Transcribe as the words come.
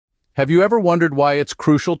Have you ever wondered why it's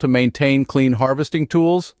crucial to maintain clean harvesting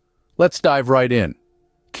tools? Let's dive right in.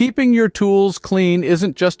 Keeping your tools clean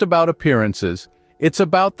isn't just about appearances, it's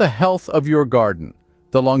about the health of your garden,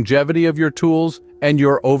 the longevity of your tools, and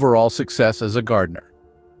your overall success as a gardener.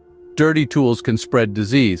 Dirty tools can spread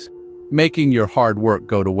disease, making your hard work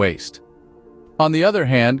go to waste. On the other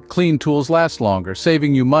hand, clean tools last longer,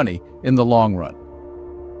 saving you money in the long run.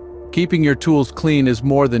 Keeping your tools clean is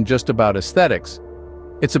more than just about aesthetics.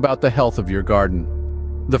 It's about the health of your garden.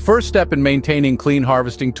 The first step in maintaining clean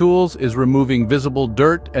harvesting tools is removing visible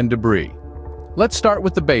dirt and debris. Let's start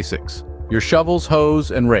with the basics: your shovels,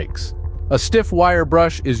 hose, and rakes. A stiff wire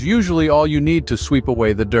brush is usually all you need to sweep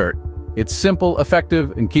away the dirt. It's simple,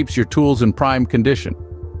 effective, and keeps your tools in prime condition.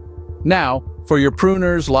 Now, for your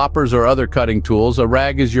pruners, loppers, or other cutting tools, a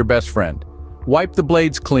rag is your best friend. Wipe the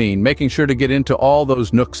blades clean, making sure to get into all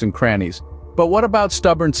those nooks and crannies. But what about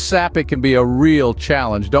stubborn sap? It can be a real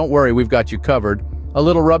challenge. Don't worry, we've got you covered. A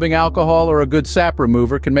little rubbing alcohol or a good sap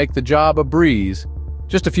remover can make the job a breeze.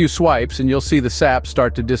 Just a few swipes and you'll see the sap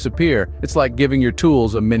start to disappear. It's like giving your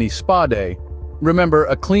tools a mini spa day. Remember,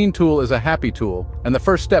 a clean tool is a happy tool, and the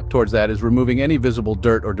first step towards that is removing any visible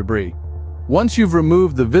dirt or debris. Once you've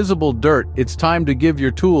removed the visible dirt, it's time to give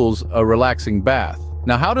your tools a relaxing bath.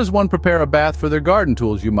 Now, how does one prepare a bath for their garden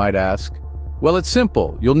tools, you might ask? Well, it's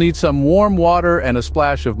simple. You'll need some warm water and a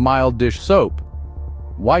splash of mild dish soap.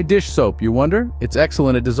 Why dish soap, you wonder? It's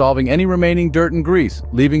excellent at dissolving any remaining dirt and grease,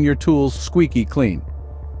 leaving your tools squeaky clean.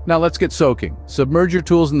 Now let's get soaking. Submerge your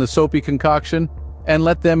tools in the soapy concoction and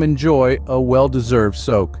let them enjoy a well-deserved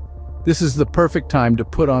soak. This is the perfect time to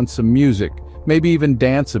put on some music, maybe even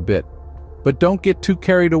dance a bit. But don't get too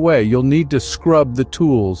carried away. You'll need to scrub the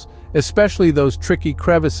tools, especially those tricky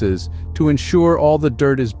crevices, to ensure all the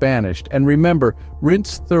dirt is banished. And remember,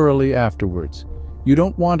 rinse thoroughly afterwards. You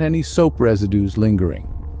don't want any soap residues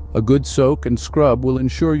lingering. A good soak and scrub will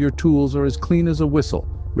ensure your tools are as clean as a whistle,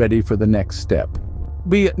 ready for the next step.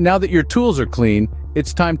 Now that your tools are clean,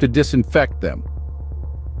 it's time to disinfect them.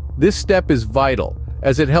 This step is vital,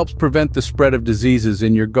 as it helps prevent the spread of diseases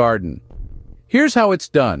in your garden. Here's how it's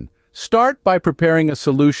done. Start by preparing a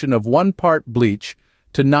solution of 1 part bleach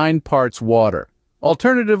to 9 parts water.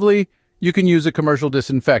 Alternatively, you can use a commercial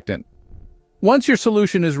disinfectant. Once your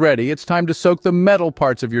solution is ready, it's time to soak the metal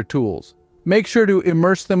parts of your tools. Make sure to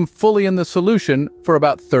immerse them fully in the solution for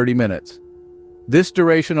about 30 minutes. This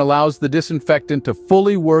duration allows the disinfectant to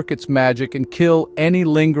fully work its magic and kill any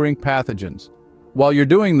lingering pathogens. While you're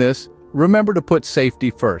doing this, remember to put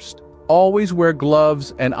safety first. Always wear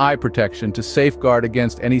gloves and eye protection to safeguard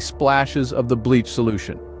against any splashes of the bleach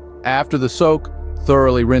solution. After the soak,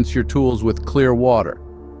 thoroughly rinse your tools with clear water.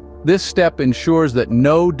 This step ensures that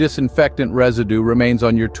no disinfectant residue remains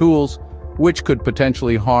on your tools, which could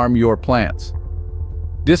potentially harm your plants.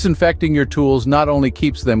 Disinfecting your tools not only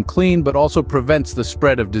keeps them clean but also prevents the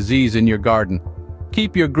spread of disease in your garden.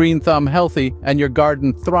 Keep your green thumb healthy and your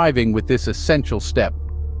garden thriving with this essential step.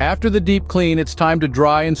 After the deep clean, it's time to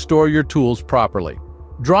dry and store your tools properly.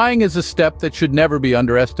 Drying is a step that should never be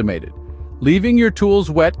underestimated. Leaving your tools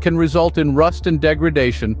wet can result in rust and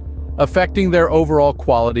degradation, affecting their overall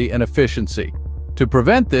quality and efficiency. To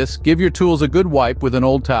prevent this, give your tools a good wipe with an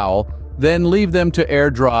old towel, then leave them to air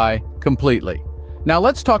dry completely. Now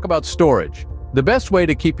let's talk about storage. The best way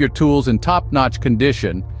to keep your tools in top-notch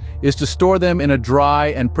condition is to store them in a dry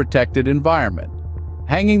and protected environment.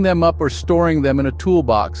 Hanging them up or storing them in a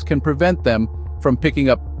toolbox can prevent them from picking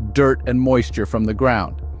up dirt and moisture from the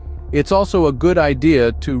ground. It's also a good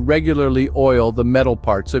idea to regularly oil the metal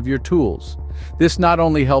parts of your tools. This not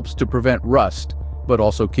only helps to prevent rust, but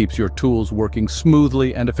also keeps your tools working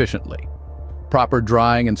smoothly and efficiently. Proper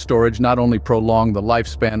drying and storage not only prolong the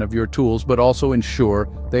lifespan of your tools, but also ensure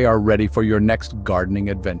they are ready for your next gardening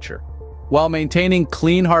adventure. While maintaining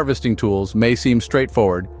clean harvesting tools may seem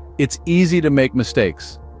straightforward, it's easy to make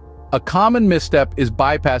mistakes. A common misstep is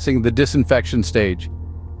bypassing the disinfection stage.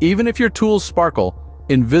 Even if your tools sparkle,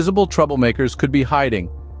 invisible troublemakers could be hiding,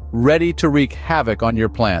 ready to wreak havoc on your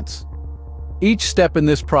plants. Each step in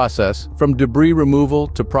this process, from debris removal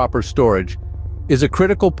to proper storage, is a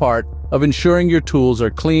critical part of ensuring your tools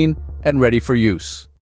are clean and ready for use.